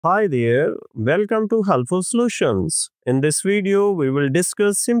Hi there, welcome to Helpful Solutions. In this video, we will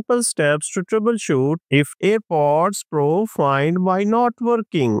discuss simple steps to troubleshoot if AirPods Pro find why not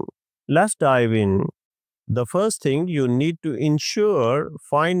working. Let's dive in. The first thing you need to ensure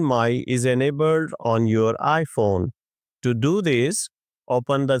Find My is enabled on your iPhone. To do this,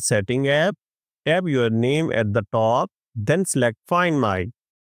 open the Setting app, tap your name at the top, then select Find My.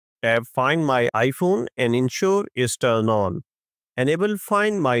 Tap Find My iPhone and ensure it's turned on. Enable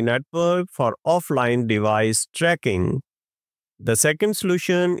Find My Network for offline device tracking. The second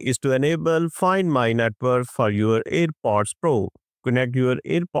solution is to enable Find My Network for your AirPods Pro. Connect your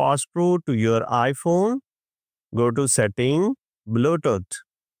AirPods Pro to your iPhone. Go to Setting, Bluetooth.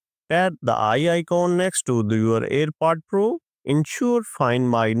 Tap the eye icon next to your AirPod Pro. Ensure Find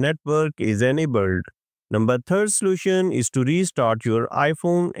My Network is enabled. Number third solution is to restart your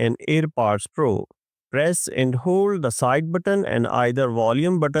iPhone and AirPods Pro. Press and hold the side button and either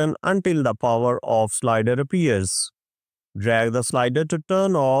volume button until the power off slider appears. Drag the slider to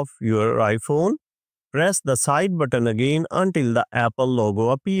turn off your iPhone. Press the side button again until the Apple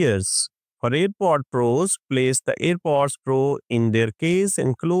logo appears. For AirPod Pros, place the AirPods Pro in their case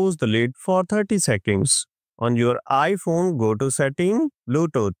and close the lid for 30 seconds. On your iPhone, go to Setting,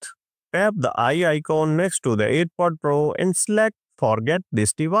 Bluetooth. Tap the eye icon next to the AirPod Pro and select Forget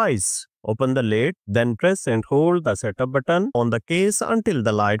this device. Open the lid, then press and hold the setup button on the case until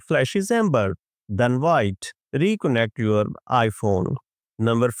the light flashes amber, then white. Reconnect your iPhone.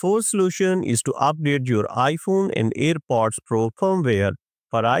 Number 4 solution is to update your iPhone and AirPods Pro firmware.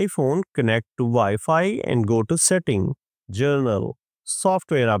 For iPhone, connect to Wi-Fi and go to Setting, Journal,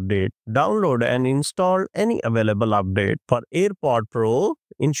 Software Update. Download and install any available update. For AirPod Pro,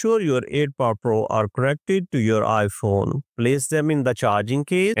 ensure your AirPod Pro are connected to your iPhone. Place them in the charging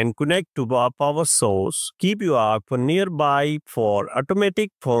case and connect to a power source. Keep your iPhone nearby for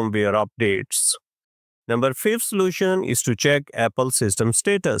automatic firmware updates. Number 5 solution is to check Apple system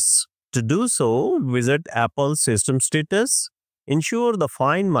status. To do so, visit Apple system status. Ensure the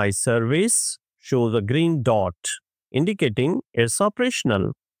Find My service shows a green dot, indicating it's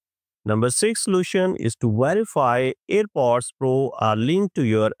operational. Number 6 solution is to verify AirPods Pro are linked to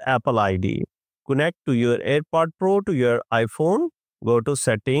your Apple ID. Connect to your AirPod Pro to your iPhone. Go to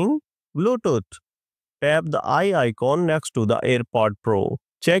Setting, Bluetooth. Tap the eye icon next to the AirPod Pro.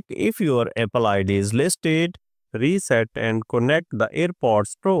 Check if your Apple ID is listed. Reset and connect the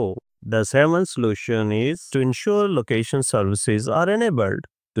AirPods Pro. The 7th solution is to ensure location services are enabled.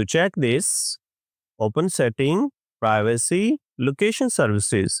 To check this, open Setting, Privacy, Location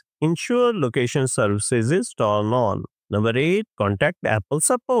Services. Ensure location services is turned on. Number 8. Contact Apple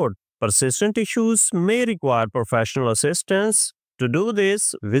support. Persistent issues may require professional assistance. To do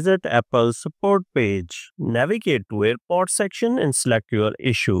this, visit Apple's support page. Navigate to AirPods section and select your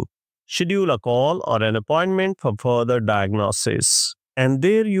issue. Schedule a call or an appointment for further diagnosis. And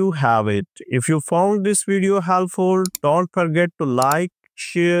there you have it. If you found this video helpful, don't forget to like,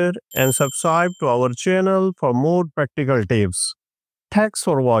 share, and subscribe to our channel for more practical tips. Thanks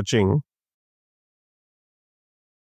for watching.